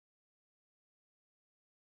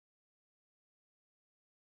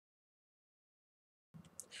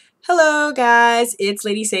Hello, guys. It's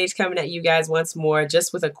Lady Sage coming at you guys once more,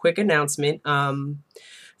 just with a quick announcement.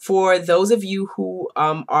 For those of you who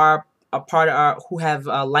are a part of who have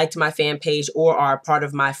liked my fan page or are part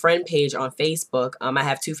of my friend page on Facebook, I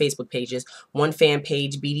have two Facebook pages: one fan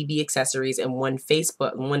page, BDB Accessories, and one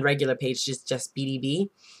regular page, just BDB.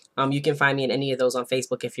 You can find me in any of those on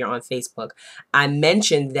Facebook if you're on Facebook. I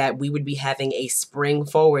mentioned that we would be having a spring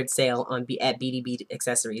forward sale at BDB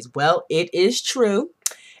Accessories. Well, it is true,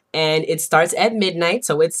 and it starts at midnight.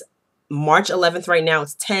 So it's March 11th right now.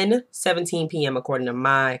 It's 10:17 p.m. according to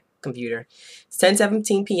my computer. It's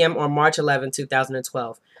 10:17 p.m. on March 11th,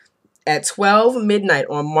 2012. At 12 midnight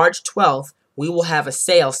on March 12th, we will have a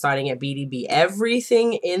sale starting at BDB.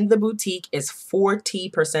 Everything in the boutique is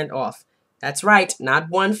 40% off. That's right, not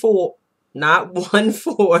 1-4, not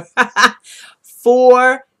 1-4.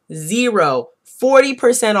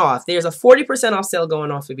 40% off. There's a 40% off sale going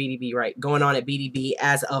on for BDB, going on at BDB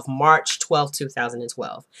as of March 12th,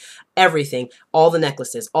 2012. Everything, all the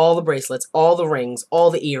necklaces, all the bracelets, all the rings, all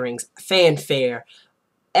the earrings, fanfare,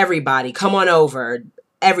 everybody, come on over.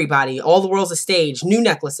 Everybody, all the world's a stage, new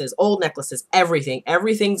necklaces, old necklaces,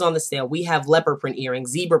 everything's on the sale. We have leopard print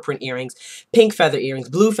earrings, zebra print earrings, pink feather earrings,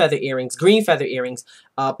 blue feather earrings, green feather earrings,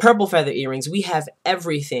 purple feather earrings. We have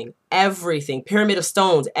everything, pyramid of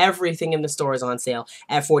stones, everything in the store is on sale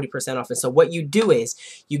at 40% off. And so what you do is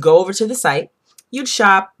you go over to the site, you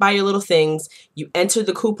shop, buy your little things, you enter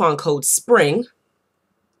the coupon code SPRING.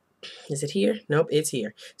 Is it here? Nope, it's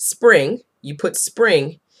here. SPRING. You put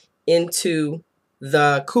SPRING into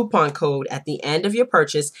the coupon code at the end of your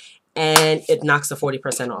purchase, and it knocks the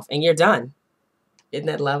 40% off, and you're done. Isn't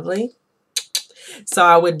that lovely? So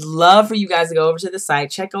I would love for you guys to go over to the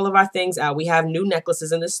site, check all of our things out. We have new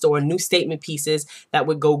necklaces in the store, new statement pieces that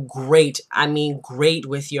would go great. I mean, great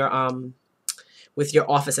with your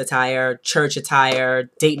office attire, church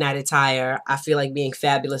attire, date night attire. I feel like being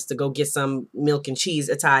fabulous to go get some milk and cheese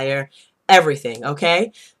attire, everything,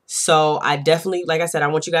 okay? So I definitely, like I said, I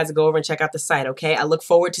want you guys to go over and check out the site, okay? I look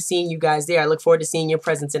forward to seeing you guys there. I look forward to seeing your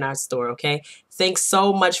presence in our store, okay? Thanks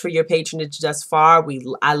so much for your patronage thus far.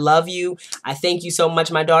 I love you. I thank you so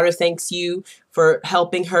much. My daughter thanks you for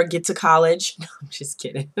helping her get to college. No, I'm just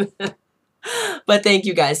kidding. But thank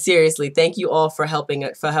you guys. Seriously, thank you all for helping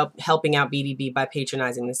out BDB by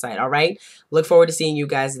patronizing the site, all right? Look forward to seeing you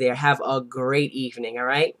guys there. Have a great evening, all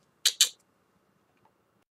right?